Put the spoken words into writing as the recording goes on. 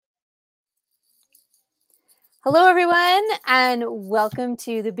Hello, everyone, and welcome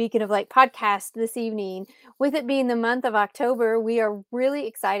to the Beacon of Light podcast this evening. With it being the month of October, we are really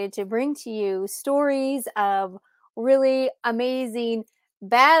excited to bring to you stories of really amazing,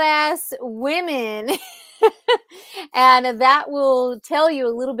 badass women. And that will tell you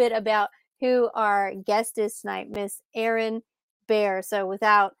a little bit about who our guest is tonight, Miss Erin Bear. So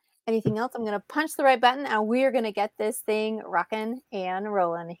without anything else, I'm going to punch the right button and we're going to get this thing rocking and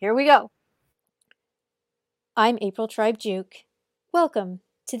rolling. Here we go. I'm April Tribe Juke. Welcome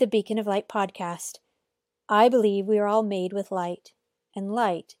to the Beacon of Light podcast. I believe we are all made with light, and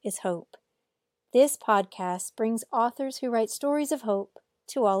light is hope. This podcast brings authors who write stories of hope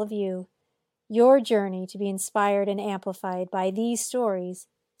to all of you. Your journey to be inspired and amplified by these stories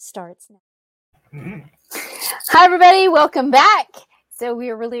starts now. Hi, everybody. Welcome back. So we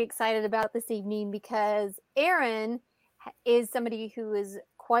are really excited about this evening because Erin is somebody who is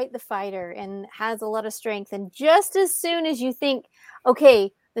quite the fighter and has a lot of strength. And just as soon as you think,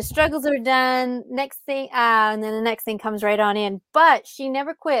 okay, the struggles are done, next thing, and then the next thing comes right on in. But she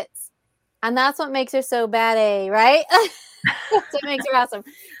never quits. And that's what makes her so bad, right? That's what makes her awesome.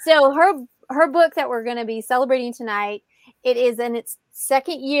 So her book that we're going to be celebrating tonight, it is in its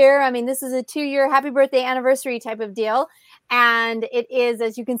second year. I mean, this is a 2-year happy birthday anniversary type of deal. And it is,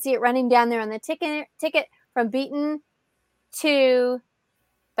 as you can see it running down there on the ticket from beaten to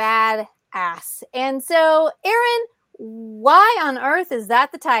badass. And so, Erin, why on earth is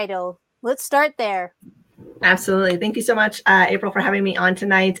that the title? Let's start there. Absolutely. Thank you so much, April, for having me on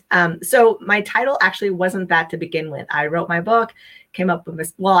tonight. So my title actually wasn't that to begin with. I wrote my book, I came up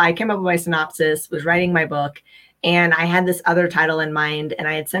with my synopsis, was writing my book, and I had this other title in mind, and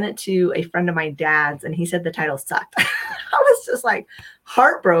I had sent it to a friend of my dad's, and he said the title sucked. I was just like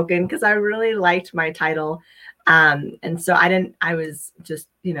heartbroken because I really liked my title. And so I was just,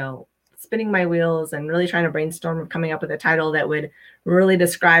 spinning my wheels and really trying to brainstorm of coming up with a title that would really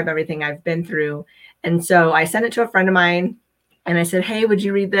describe everything I've been through. And so I sent it to a friend of mine and I said, hey, would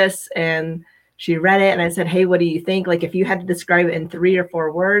you read this? And she read it. And I said, hey, what do you think? Like, if you had to describe it in 3 or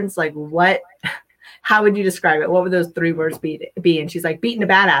 4 words, like how would you describe it? What would those 3 words be? And she's like, beaten a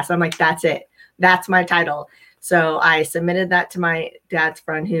badass. I'm like, that's it. That's my title. So I submitted that to my dad's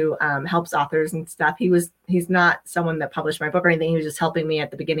friend who helps authors and stuff. He's not someone that published my book or anything. He was just helping me at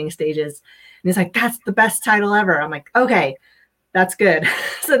the beginning stages. And he's like, that's the best title ever. I'm like, okay, that's good.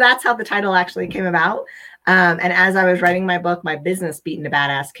 So that's how the title actually came about. And as I was writing my book, my business, Beaten a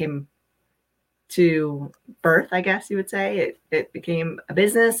Badass, came to birth, I guess you would say. It became a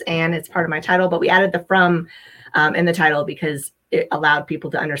business and it's part of my title, but we added the from in the title because it allowed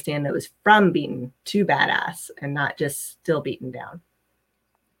people to understand that it was from beaten to badass and not just still beaten down.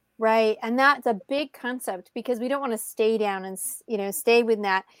 Right. And that's a big concept because we don't want to stay down and, stay with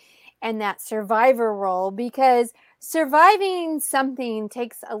that and that survivor role, because surviving something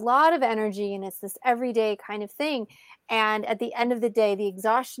takes a lot of energy and it's this everyday kind of thing. And at the end of the day, the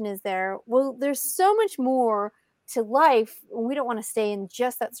exhaustion is there. Well, there's so much more to life. We don't want to stay in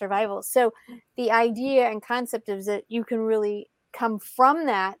just that survival. So the idea and concept is that you can really come from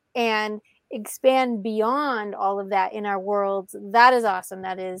that and expand beyond all of that in our worlds. That is awesome.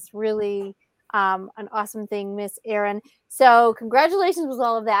 That is really an awesome thing, Miss Erin. So congratulations with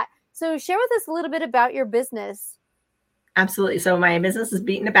all of that. So share with us a little bit about your business. Absolutely. So my business is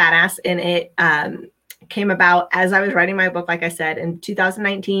Beaten a Badass, and it came about as I was writing my book. Like I said, in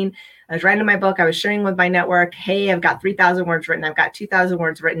 2019, I was writing my book. I was sharing with my network, hey, I've got 3,000 words written. I've got 2,000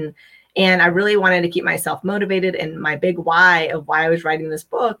 words written. And I really wanted to keep myself motivated. And my big why of why I was writing this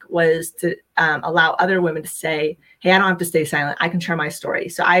book was to allow other women to say, hey, I don't have to stay silent. I can share my story.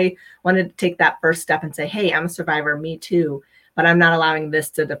 So I wanted to take that first step and say, hey, I'm a survivor. Me too. But I'm not allowing this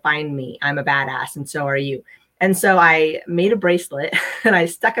to define me. I'm a badass. And so are you. And so I made a bracelet and I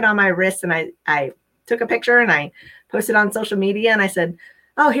stuck it on my wrist, and I took a picture and I posted on social media, and I said,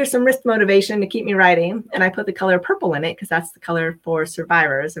 oh, here's some wrist motivation to keep me writing. And I put the color purple in it because that's the color for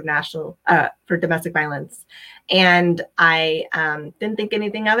survivors of for domestic violence. And I didn't think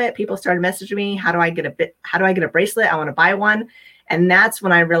anything of it. People started messaging me, how do I get a bracelet? I want to buy one. And that's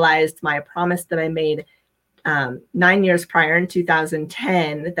when I realized my promise that I made 9 years prior in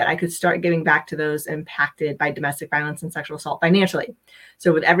 2010, that I could start giving back to those impacted by domestic violence and sexual assault financially.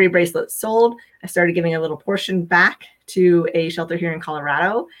 So with every bracelet sold, I started giving a little portion back to a shelter here in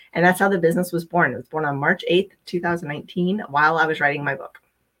Colorado. And that's how the business was born. It was born on March 8th, 2019, while I was writing my book.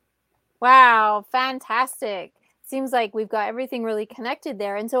 Wow, fantastic. Seems like we've got everything really connected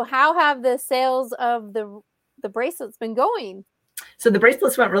there. And so how have the sales of the bracelets been going? So the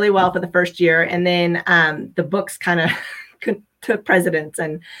bracelets went really well for the first year. And then the books kind of took precedence,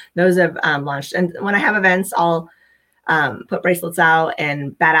 and those have launched. And when I have events, I'll put bracelets out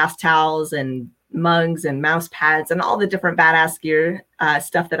and badass towels and mugs and mouse pads and all the different badass gear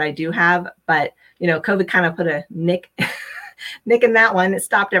stuff that I do have. But, COVID kind of put a nick in that one. It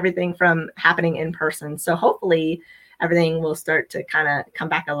stopped everything from happening in person. So hopefully everything will start to kind of come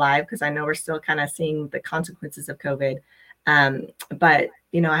back alive, because I know we're still kind of seeing the consequences of COVID. But,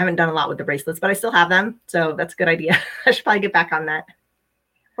 I haven't done a lot with the bracelets, but I still have them. So that's a good idea. I should probably get back on that.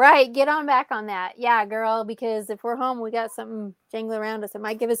 Right. Get on back on that. Yeah, girl, because if we're home, we got something jangling around us. It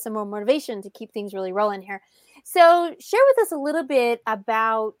might give us some more motivation to keep things really rolling here. So share with us a little bit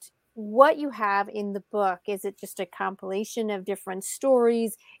about what you have in the book. Is it just a compilation of different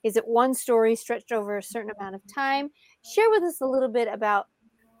stories? Is it one story stretched over a certain amount of time? Share with us a little bit about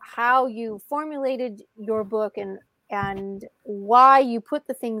how you formulated your book and why you put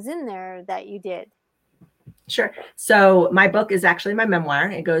the things in there that you did. Sure. So my book is actually my memoir.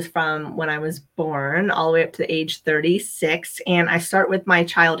 It goes from when I was born all the way up to age 36. And I start with my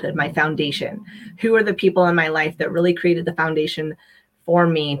childhood, my foundation. Who are the people in my life that really created the foundation for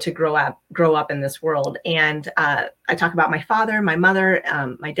me to grow up in this world? And I talk about my father, my mother,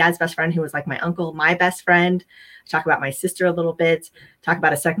 my dad's best friend, who was like my uncle, my best friend. I talk about my sister a little bit, talk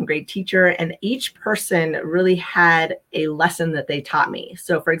about a second grade teacher, and each person really had a lesson that they taught me.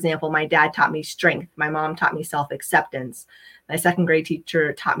 So for example, my dad taught me strength. My mom taught me self-acceptance. My second grade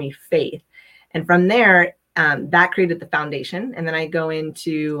teacher taught me faith. And from there, that created the foundation. And then I go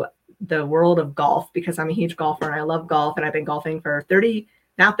into the world of golf, because I'm a huge golfer and I love golf, and I've been golfing for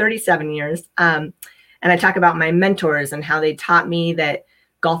 37 years. And I talk about my mentors and how they taught me that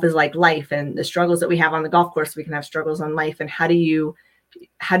golf is like life, and the struggles that we have on the golf course, we can have struggles on life. And how do you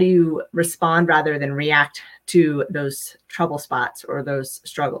respond rather than react to those trouble spots or those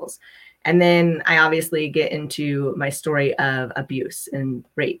struggles? And then I obviously get into my story of abuse and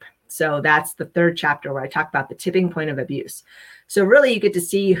rape. So that's the third chapter, where I talk about the tipping point of abuse. So really you get to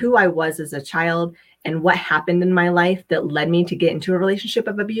see who I was as a child and what happened in my life that led me to get into a relationship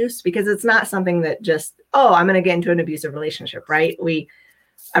of abuse, because it's not something that just, I'm going to get into an abusive relationship, right?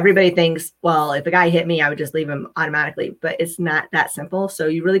 Everybody thinks, well, if a guy hit me, I would just leave him automatically, but it's not that simple. So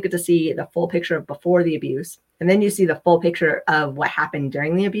you really get to see the full picture of before the abuse, and then you see the full picture of what happened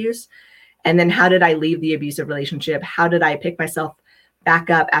during the abuse. And then how did I leave the abusive relationship? How did I pick myself back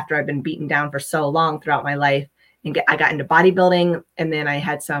up after I've been beaten down for so long throughout my life? And I got into bodybuilding, and then I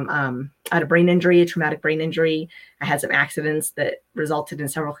had I had a brain injury, a traumatic brain injury. I had some accidents that resulted in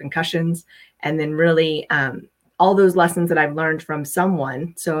several concussions, and then really all those lessons that I've learned from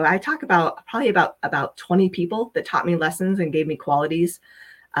someone. So I talk about probably about 20 people that taught me lessons and gave me qualities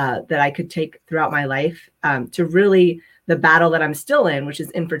that I could take throughout my life to really the battle that I'm still in, which is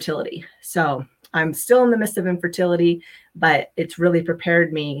infertility. So I'm still in the midst of infertility, but it's really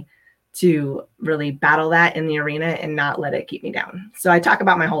prepared me to really battle that in the arena and not let it keep me down. So I talk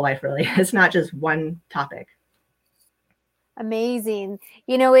about my whole life, really. It's not just one topic. Amazing.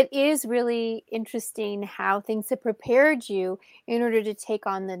 It is really interesting how things have prepared you in order to take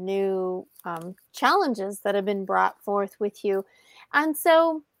on the new challenges that have been brought forth with you. And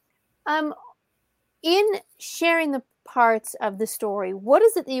so in sharing the parts of the story, what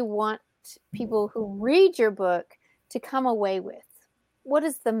is it that you want people who read your book to come away with? What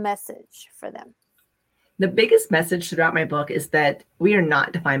is the message for them? The biggest message throughout my book is that we are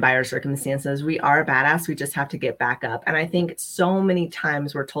not defined by our circumstances. We are a badass. We just have to get back up. And I think so many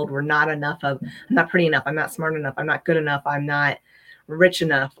times we're told we're not enough I'm not pretty enough. I'm not smart enough. I'm not good enough. I'm not rich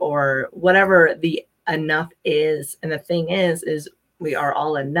enough, or whatever the enough is. And the thing is we are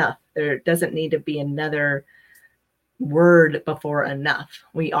all enough. There doesn't need to be another word before enough.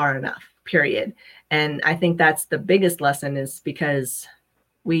 We are enough, period. And I think that's the biggest lesson, is because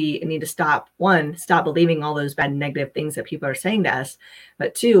we need to stop believing all those bad negative things that people are saying to us.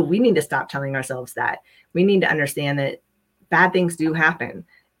 But two, we need to stop telling ourselves that. We need to understand that bad things do happen,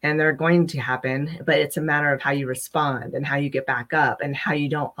 and they're going to happen, but it's a matter of how you respond and how you get back up and how you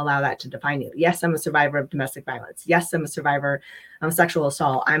don't allow that to define you. Yes, I'm a survivor of domestic violence. Yes, I'm a survivor of sexual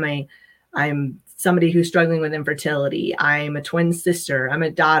assault. I'm somebody who's struggling with infertility. I'm a twin sister. I'm a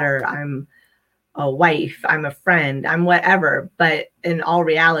daughter. I'm a wife, I'm a friend, I'm whatever. But in all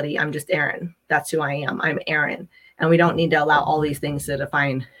reality, I'm just Erin. That's who I am. I'm Erin. And we don't need to allow all these things to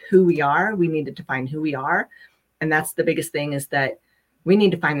define who we are. We need to define who we are. And that's the biggest thing, is that we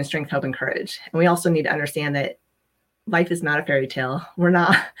need to find the strength, hope, and courage. And we also need to understand that life is not a fairy tale. We're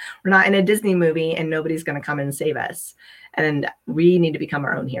not in a Disney movie, and nobody's going to come and save us. And we need to become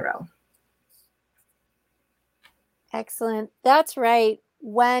our own hero. Excellent. That's right.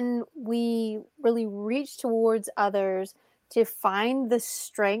 When we really reach towards others to find the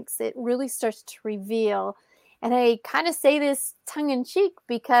strengths, it really starts to reveal. And I kind of say this tongue in cheek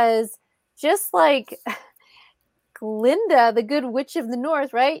because just like Glinda, the good witch of the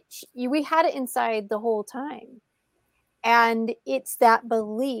north, right? We had it inside the whole time. And it's that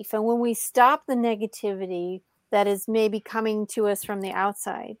belief. And when we stop the negativity that is maybe coming to us from the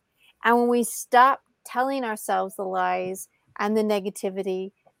outside, and when we stop telling ourselves the lies and the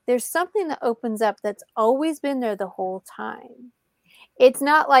negativity, there's something that opens up that's always been there the whole time. It's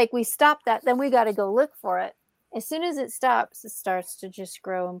not like we stop that, then we got to go look for it. As soon as it stops, it starts to just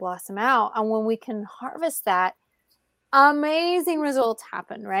grow and blossom out. And when we can harvest that, amazing results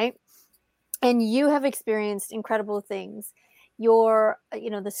happen, right? And you have experienced incredible things. Your,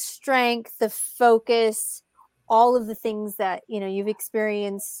 the strength, the focus, all of the things that, you've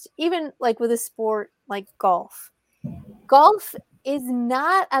experienced, even like with a sport like golf. Golf is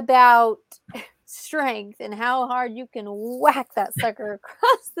not about strength and how hard you can whack that sucker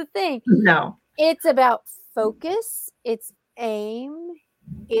across the thing. No. It's about focus, it's aim,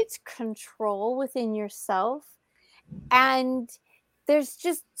 it's control within yourself. And there's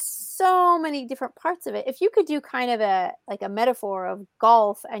just so many different parts of it. If you could do kind of a metaphor of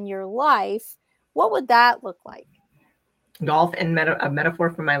golf and your life, what would that look like? Golf and a metaphor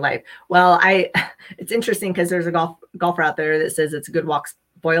for my life. Well, it's interesting because there's a golfer out there that says it's a good walk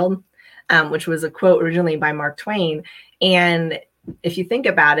spoiled, which was a quote originally by Mark Twain. And if you think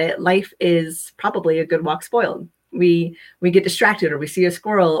about it, life is probably a good walk spoiled. We get distracted, or we see a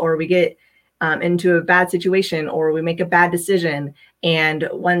squirrel, or we get into a bad situation, or we make a bad decision. And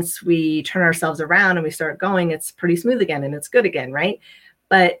once we turn ourselves around and we start going, it's pretty smooth again and it's good again, right?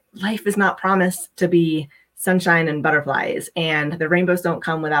 But life is not promised to be sunshine and butterflies, and the rainbows don't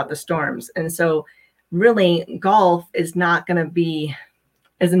come without the storms. And so really, golf is not going to be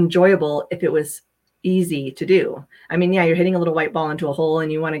as enjoyable if it was easy to do. I mean, yeah, you're hitting a little white ball into a hole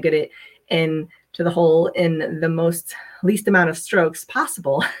and you want to get it in to the hole in the least amount of strokes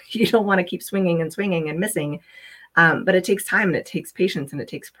possible. You don't want to keep swinging and missing. But it takes time and it takes patience and it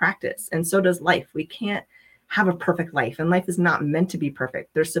takes practice. And so does life. We can't have a perfect life, and life is not meant to be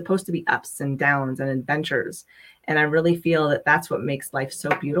perfect. There's supposed to be ups and downs and adventures. And I really feel that that's what makes life so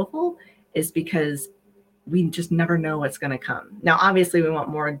beautiful, is because we just never know what's going to come. Now, obviously we want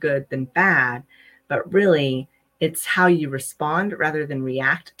more good than bad, but really it's how you respond rather than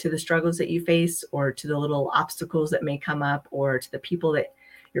react to the struggles that you face, or to the little obstacles that may come up, or to the people that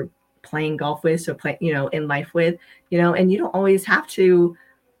you're playing golf with, in life with, and you don't always have to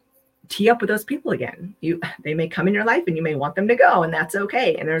tee up with those people again. They may come in your life and you may want them to go, and that's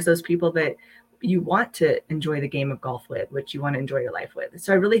okay. And there's those people that you want to enjoy the game of golf with, which you want to enjoy your life with.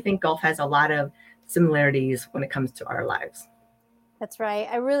 So I really think golf has a lot of similarities when it comes to our lives. That's right.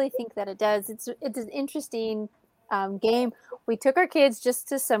 I really think that it does. It's an interesting game. We took our kids just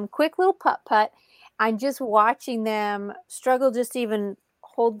to some quick little putt, and just watching them struggle just to even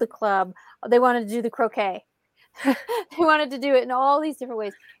hold the club. They wanted to do the croquet. They wanted to do it in all these different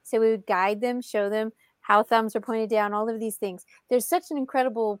ways. So we would guide them, show them how thumbs are pointed down, all of these things. There's such an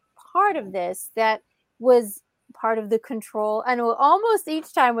incredible part of this that was part of the control. And almost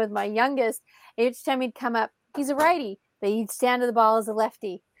each time with my youngest, each time he'd come up, he's a righty, but he'd stand to the ball as a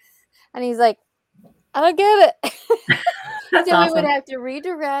lefty. And he's like, I don't get it. So awesome. We would have to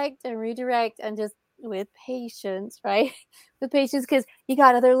redirect and just with patience, right? With patience, because you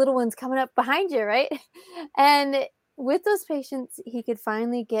got other little ones coming up behind you, right? And with those patients, he could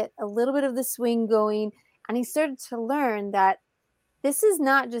finally get a little bit of the swing going. And he started to learn that this is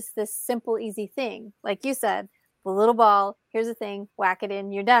not just this simple, easy thing. Like you said, the little ball, here's the thing, whack it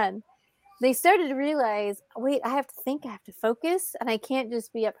in, you're done. They started to realize, wait, I have to think, I have to focus, and I can't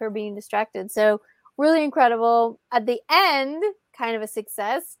just be up here being distracted. So really incredible. At the end, kind of a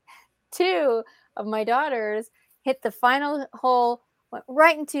success. 2 of my daughters hit the final hole, went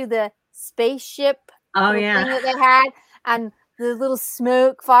right into the spaceship thing that they had, and the little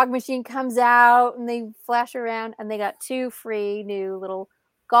smoke fog machine comes out and they flash around, and they got 2 free new little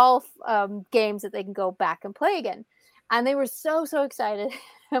golf games that they can go back and play again. And they were so excited.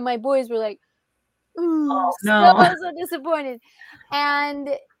 And my boys were like, no. so disappointed. And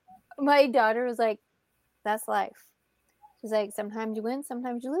my daughter was like, that's life. She's like, sometimes you win,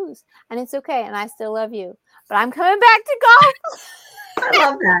 sometimes you lose, and it's okay, and I still love you, but I'm coming back to golf. I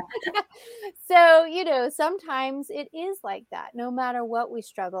love that. So, sometimes it is like that, no matter what we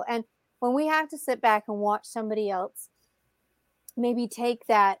struggle. And when we have to sit back and watch somebody else maybe take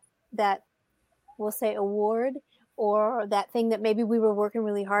that we'll say award, or that thing that maybe we were working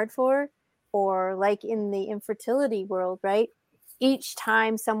really hard for, or like in the infertility world, right? Each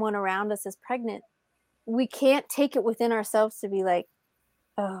time someone around us is pregnant, we can't take it within ourselves to be like,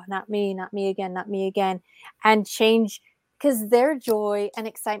 oh, not me again, not me again, and change, because their joy and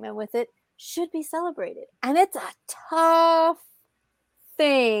excitement with it should be celebrated. And it's a tough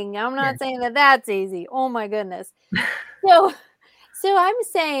thing. I'm not saying that that's easy. Oh my goodness. So I'm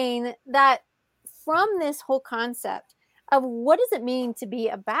saying that from this whole concept of what does it mean to be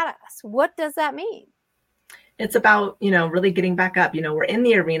a badass? What does that mean? It's about, really getting back up. We're in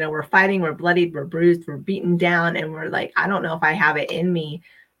the arena, we're fighting, we're bloodied, we're bruised, we're beaten down, and we're like, I don't know if I have it in me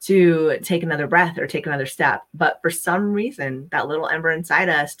to take another breath or take another step. But for some reason, that little ember inside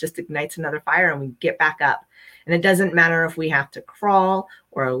us just ignites another fire and we get back up. And it doesn't matter if we have to crawl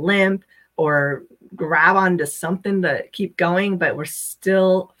or limp or grab onto something to keep going, but we're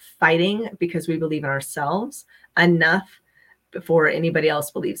still fighting because we believe in ourselves enough before anybody else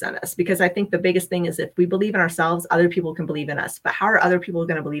believes in us. Because I think the biggest thing is if we believe in ourselves, other people can believe in us. But how are other people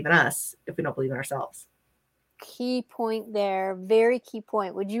going to believe in us if we don't believe in ourselves? Key point there. Very key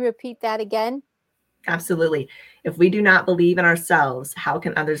point. Would you repeat that again? Absolutely. If we do not believe in ourselves, how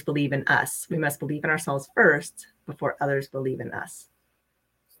can others believe in us? We must believe in ourselves first before others believe in us.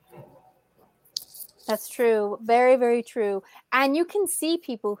 That's true. Very, very true. And you can see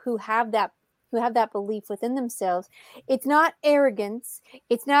people who have that belief within themselves. It's not arrogance.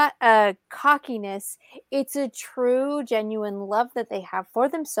 It's not a cockiness. It's a true, genuine love that they have for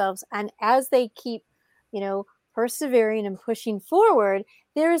themselves. And as they keep, persevering and pushing forward,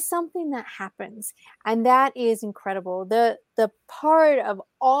 there is something that happens. And that is incredible. The part of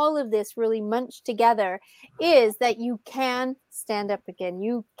all of this really munched together is that you can stand up again.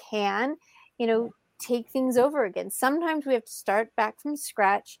 You can, take things over again. Sometimes we have to start back from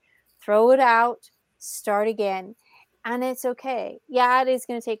scratch, throw it out, start again. And it's okay. Yeah, it is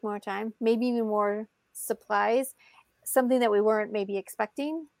going to take more time, maybe even more supplies, something that we weren't maybe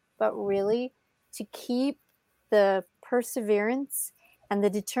expecting, but really to keep the perseverance and the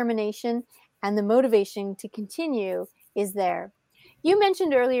determination and the motivation to continue is there. You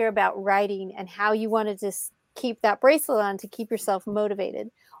mentioned earlier about writing and how you wanted to keep that bracelet on to keep yourself motivated.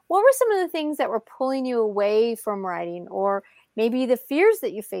 What were some of the things that were pulling you away from writing, or maybe the fears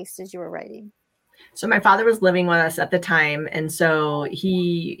that you faced as you were writing? So my father was living with us at the time. And so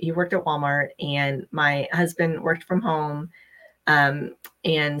he worked at Walmart and my husband worked from home.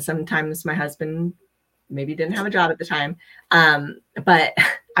 And sometimes my husband maybe didn't have a job at the time. But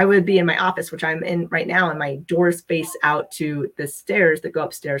I would be in my office, which I'm in right now, and my doors face out to the stairs that go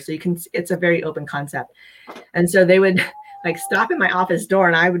upstairs. So it's a very open concept. And so they would like stop in my office door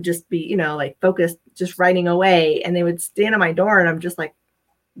and I would just be, like focused, just writing away. And they would stand at my door and I'm just like,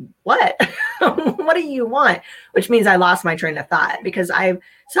 what? What do you want? Which means I lost my train of thought because I've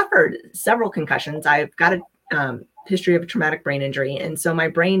suffered several concussions. I've got a history of traumatic brain injury. And so my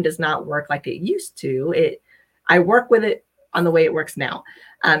brain does not work like it used to. I work with it on the way it works now.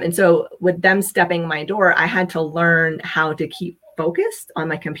 And so with them stepping my door, I had to learn how to keep focused on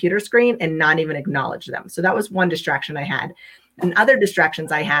my computer screen and not even acknowledge them. So that was one distraction I had. And other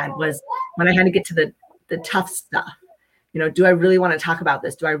distractions I had was when I had to get to the tough stuff. Do I really want to talk about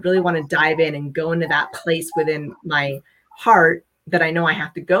this? Do I really want to dive in and go into that place within my heart that I know I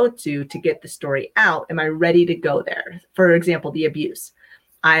have to go to get the story out? Am I ready to go there? For example, the abuse.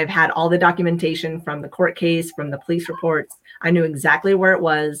 I've had all the documentation from the court case, from the police reports. I knew exactly where it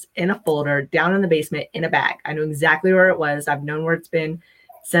was in a folder, down in the basement, in a bag. I knew exactly where it was. I've known where it's been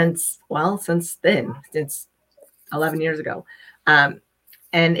since 11 years ago. And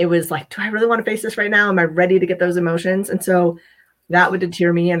it was like, do I really want to face this right now? Am I ready to get those emotions? And so that would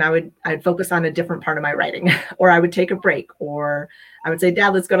deter me and I'd focus on a different part of my writing, or I would take a break, or I would say, Dad,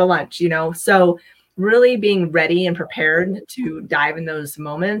 let's go to lunch, So really being ready and prepared to dive in those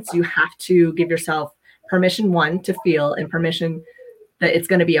moments, you have to give yourself permission, one, to feel, and permission that it's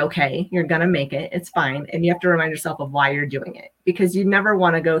going to be okay. You're going to make it. It's fine. And you have to remind yourself of why you're doing it, because you never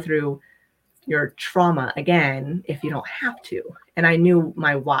want to go through your trauma again if you don't have to. And I knew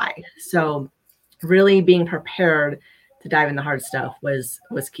my why. So really being prepared to dive in the hard stuff was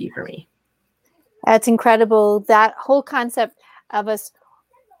key for me. That's incredible. That whole concept of us,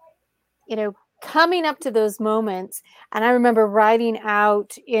 coming up to those moments. And I remember writing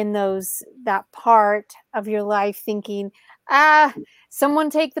out in that part of your life thinking, someone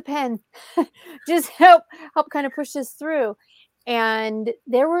take the pen, just help kind of push this through. And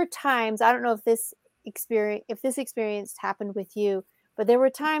there were times, I don't know if this experience happened with you, but there were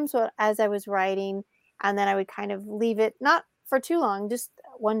times as I was writing, and then I would kind of leave it, not for too long, just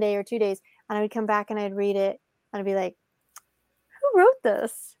one day or 2 days, and I would come back and I'd read it, and I'd be like, who wrote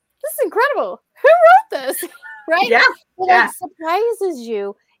this? This is incredible. Who wrote this? Right? Yeah. It surprises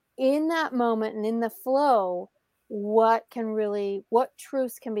you in that moment and in the flow, what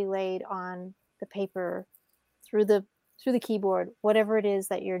truths can be laid on the paper through the keyboard, whatever it is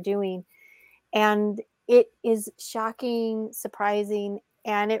that you're doing. And it is shocking, surprising,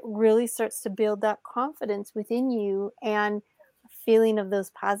 and it really starts to build that confidence within you and a feeling of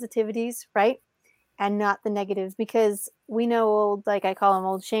those positivities, right? And not the negatives, because we know old, like I call him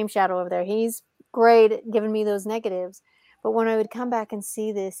old shame shadow over there. He's great at giving me those negatives. But when I would come back and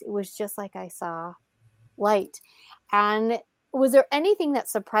see this, it was just like I saw light. And was there anything that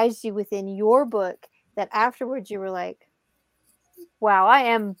surprised you within your book that afterwards you were like, wow, I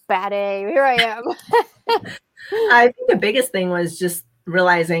am bad A. Here I am. I think the biggest thing was just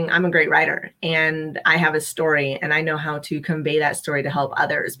realizing I'm a great writer and I have a story and I know how to convey that story to help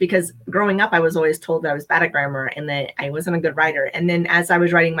others. Because growing up, I was always told that I was bad at grammar and that I wasn't a good writer. And then as I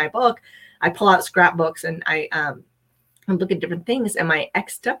was writing my book, I pull out scrapbooks and I look at different things. And my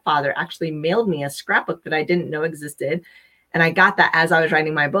ex-stepfather actually mailed me a scrapbook that I didn't know existed. And I got that as I was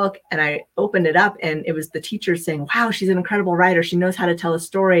writing my book, and I opened it up and it was the teacher saying, wow, she's an incredible writer. She knows how to tell a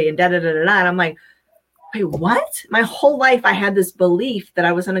story and da da da da da. And I'm like, wait, what? My whole life I had this belief that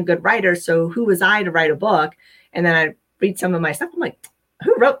I wasn't a good writer. So who was I to write a book? And then I read some of my stuff. I'm like,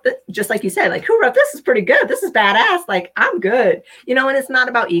 who wrote this? Just like you said, like, who wrote this is pretty good. This is badass. Like, I'm good. You know, and it's not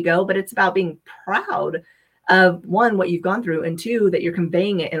about ego, but it's about being proud of, one, what you've gone through, and two, that you're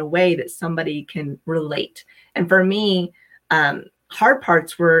conveying it in a way that somebody can relate. And for me, hard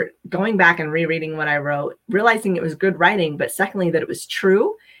parts were going back and rereading what I wrote, realizing it was good writing, but secondly, that it was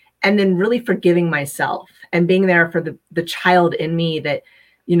true. And then really forgiving myself and being there for the child in me that,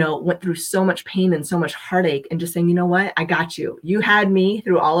 you know, went through so much pain and so much heartache, and just saying, you know what, I got you. You had me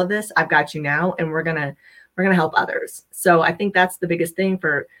through all of this. I've got you now. And we're going to help others. So I think that's the biggest thing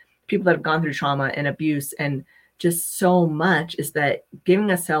for people that have gone through trauma and abuse and just so much, is that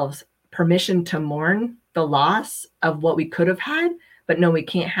giving ourselves permission to mourn the loss of what we could have had, but no, we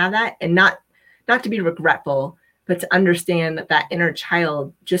can't have that. And not to be regretful, but to understand that that inner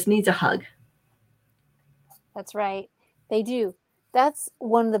child just needs a hug. That's right. They do. That's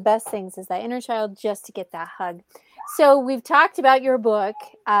one of the best things, is that inner child, just to get that hug. So we've talked about your book,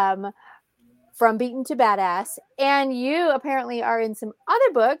 From Beaten to Badass, and you apparently are in some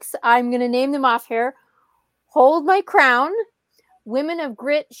other books. I'm going to name them off here. Hold My Crown, Women of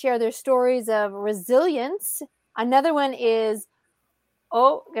Grit Share Their Stories of Resilience. Another one is,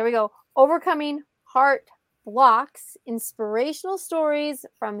 there we go, Overcoming Heart Blocks, Inspirational Stories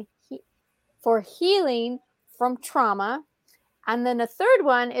for Healing from Trauma. And then a third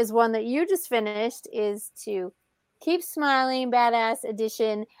one is one that you just finished, is to Keep Smiling, Badass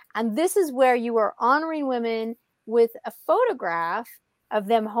Edition. And this is where you are honoring women with a photograph of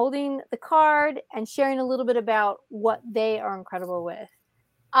them holding the card and sharing a little bit about what they are incredible with.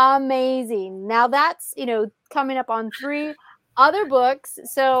 Amazing. Now that's, coming up on 3 other books.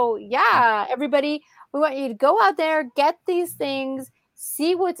 So yeah, everybody, we want you to go out there, get these things,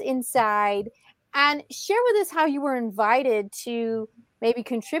 see what's inside, and share with us how you were invited to maybe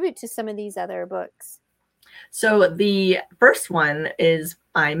contribute to some of these other books. So the first one is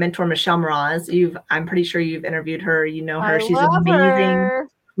my mentor, Michelle Mraz. I'm pretty sure you've interviewed her. You know her. She's an amazing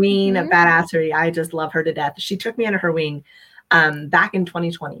queen of badassery. I just love her to death. She took me under her wing back in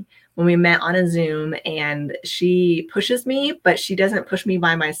 2020 when we met on a Zoom, and she pushes me, but she doesn't push me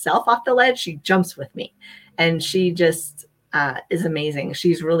by myself off the ledge. She jumps with me, and she just is amazing.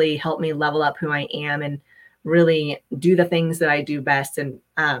 She's really helped me level up who I am and really do the things that I do best. And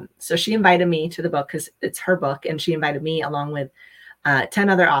so she invited me to the book because it's her book, and she invited me along with 10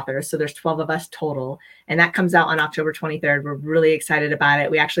 other authors. So there's 12 of us total, and that comes out on October 23rd. We're really excited about it.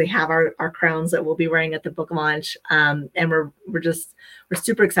 We actually have our crowns that we'll be wearing at the book launch. And we're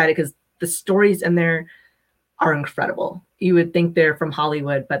super excited because the stories in there are incredible. You would think they're from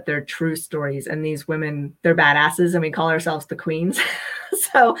Hollywood, but they're true stories. And these women, they're badasses, and we call ourselves the queens.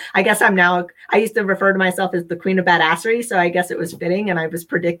 So I guess I used to refer to myself as the queen of badassery. So I guess it was fitting, and I was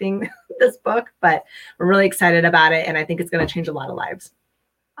predicting this book, but we're really excited about it. And I think it's going to change a lot of lives.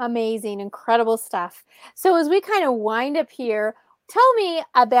 Amazing, incredible stuff. So as we kind of wind up here, tell me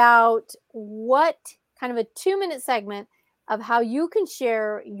about what kind of a 2-minute segment of how you can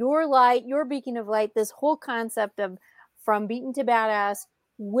share your light, your beacon of light, this whole concept of From Beaten to Badass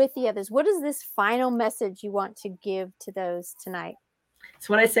with the others. What is this final message you want to give to those tonight?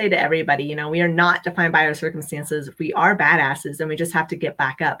 So what I say to everybody, we are not defined by our circumstances. We are badasses, and we just have to get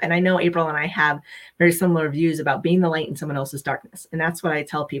back up. And I know April and I have very similar views about being the light in someone else's darkness. And that's what I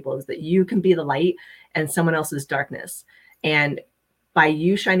tell people, is that you can be the light in someone else's darkness. And by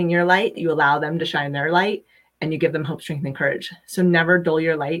you shining your light, you allow them to shine their light. and you give them hope, strength, and courage. So never dull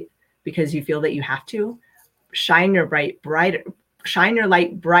your light because you feel that you have to. Shine your light brighter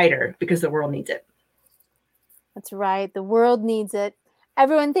because the world needs it. That's right. The world needs it.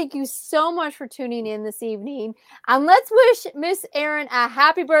 Everyone, thank you so much for tuning in this evening. And let's wish Miss Erin a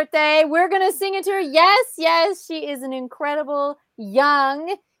happy birthday. We're going to sing it to her. Yes, she is an incredible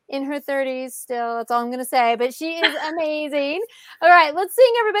young in her 30s still. That's all I'm going to say. But she is amazing. All right, let's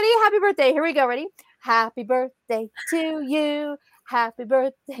sing, everybody. Happy birthday. Here we go. Ready? Happy birthday to you. Happy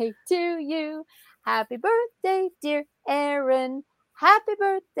birthday to you. Happy birthday, dear Erin. Happy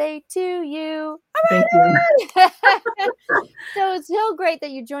birthday to you. All right. Thank you. So it's so great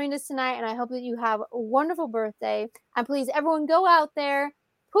that you joined us tonight, and I hope that you have a wonderful birthday. And please, everyone, go out there,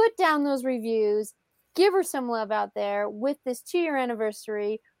 put down those reviews, give her some love out there with this 2-year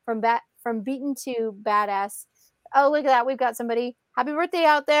anniversary from Beaten to Badass. Oh, look at that. We've got somebody. Happy birthday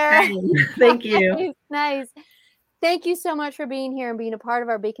out there. Thank you. Nice. Thank you so much for being here and being a part of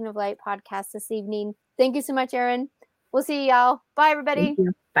our Beacon of Light podcast this evening. Thank you so much, Erin. We'll see y'all. Bye, everybody. Thank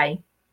you. Bye.